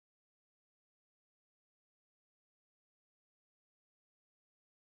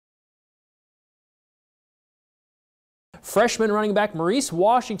Freshman running back Maurice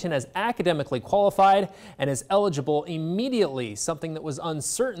Washington has academically qualified and is eligible immediately, something that was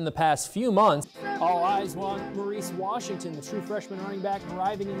uncertain the past few months. All eyes were on Maurice Washington, the true freshman running back,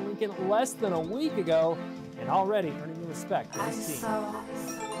 arriving in Lincoln less than a week ago and already earning the respect of his team.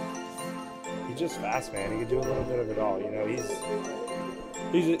 He's just fast, man. He can do a little bit of it all. You know, he's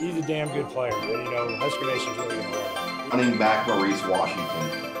a damn good player. But, you know, Husker Nation's really going to love him. Running back Maurice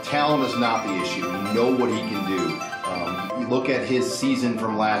Washington. Talent is not the issue. We know what he can do. You look at his season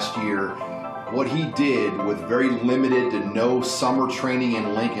from last year, what he did with very limited to no summer training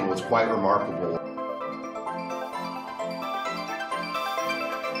in Lincoln was quite remarkable.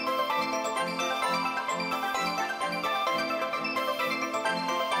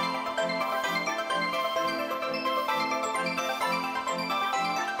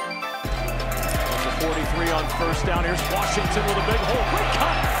 On first down, here's Washington with a big hole. Quick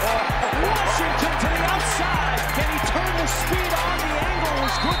cut. Washington to the outside. Can he turn the speed on? The angle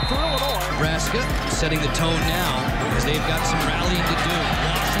was good for Illinois. Nebraska setting the tone now because they've got some rallying to do.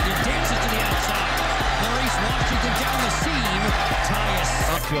 Washington dances to the outside. Maurice Washington down the seam. Tyus.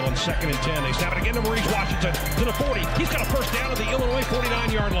 Upfield on 2nd and 10. They snap it again to Maurice Washington to the 40. He's got a first down at the Illinois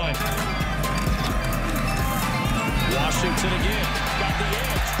 49-yard line. Washington again. Got the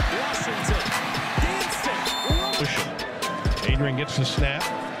edge. Washington. Adrian gets the snap,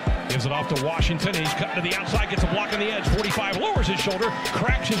 gives it off to Washington. He's cutting to the outside, gets a block on the edge. 45, lowers his shoulder,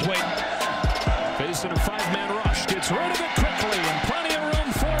 cracks his weight. Facing a 5-man rush, gets rid of it quickly, and plenty of room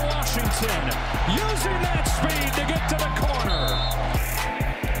for Washington. Using that speed to get to the corner.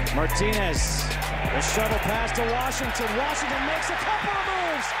 Martinez, the shuttle pass to Washington. Washington makes a couple of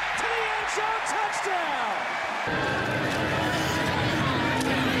moves to the end zone, touchdown.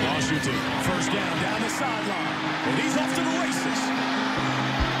 Washington, first down the sideline, and he's off to the races.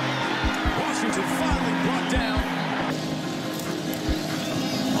 Washington finally brought down.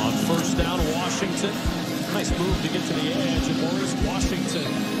 On first down, Washington. Nice move to get to the edge, and Maurice Washington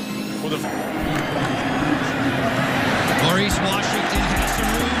with a... Maurice Washington has some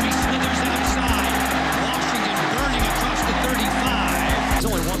room. He slithers outside. Washington burning across the 35. He's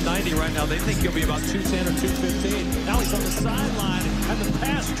only 190 right now. They think he'll be about 210 or 215. Now he's on the sideline, and the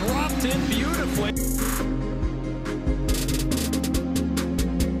pass dropped in beautifully.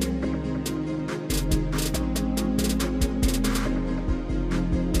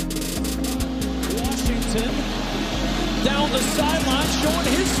 Washington down the sideline, showing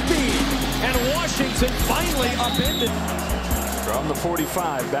his speed, and Washington finally upended. From the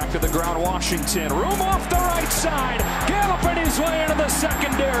 45, back to the ground, Washington. Room off the right side. Galloping his way into the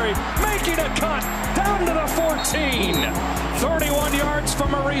secondary. Making a cut down to the 14. 31 yards for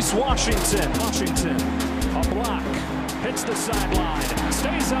Maurice Washington. Washington, a block. Hits the sideline.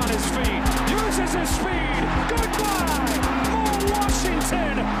 Stays on his feet. Uses his speed. Goodbye. More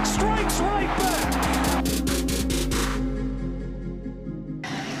Washington. Strikes right back.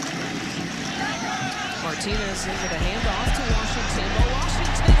 Martinez into the handoff to Washington. But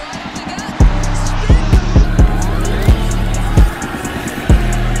Washington right to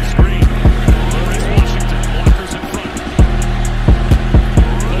get screen. Maurice Washington. Blockers in front.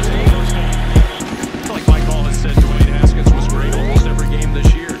 It's like Mike Hall has said, Dwayne Haskins was great almost every game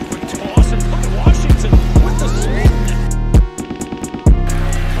this year. Quick toss and put Washington with the spin.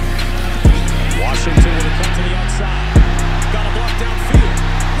 Washington with a cut to the outside. Got a block downfield.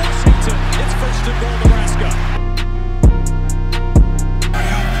 Washington, it's first and goal, Nebraska.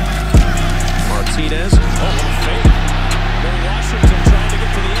 Martinez, what a fake. Then Washington trying to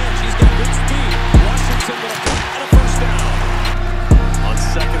get to the edge. He's got good speed. Washington with a cut and a first down. On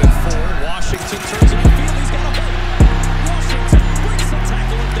 2nd and 4, Washington turns in the field. He's got a hole. Washington breaks the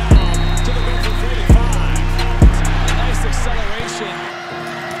tackle down to the goal for 35. Nice acceleration.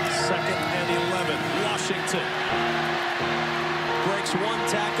 2nd and 11, Washington. Breaks one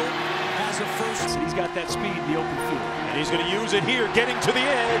tackle, has a first. He's got that speed in the open field. And he's going to use it here, getting to the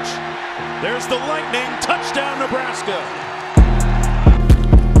edge. There's the Lightning, touchdown Nebraska.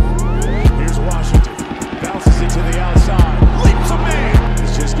 Here's Washington, bounces it to the outside, leaps a man.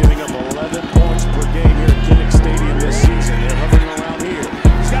 He's just giving up 11 points per game here at Kinnick Stadium this season. They're hovering around here.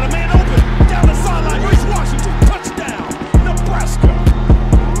 He's got a man open, down the sideline, Maurice Washington, touchdown, Nebraska.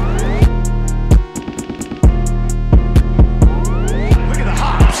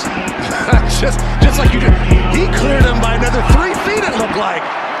 just like you did. He cleared him by another 3 feet, it looked like.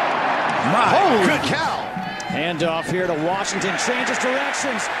 My good cow. Handoff here to Washington, changes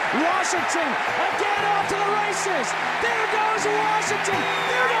directions. Washington again off to the races. There goes Washington.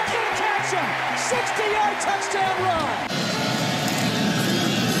 They're not going to catch him. 60-yard touchdown run.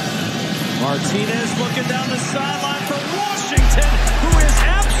 Martinez looking down the sideline for Washington, who is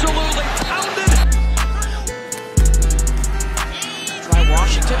absolutely pounded. Try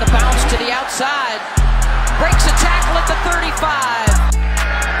Washington to bounce to the outside. Breaks a tackle at the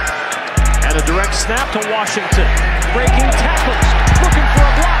 35. And a direct snap to Washington. Breaking tackles, looking for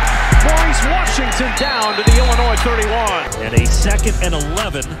a block. Maurice Washington down to the Illinois 31. And a 2nd and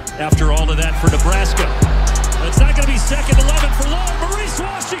 11 after all of that for Nebraska. It's not going to be 2nd 11 for long. Maurice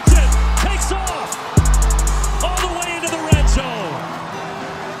Washington takes off.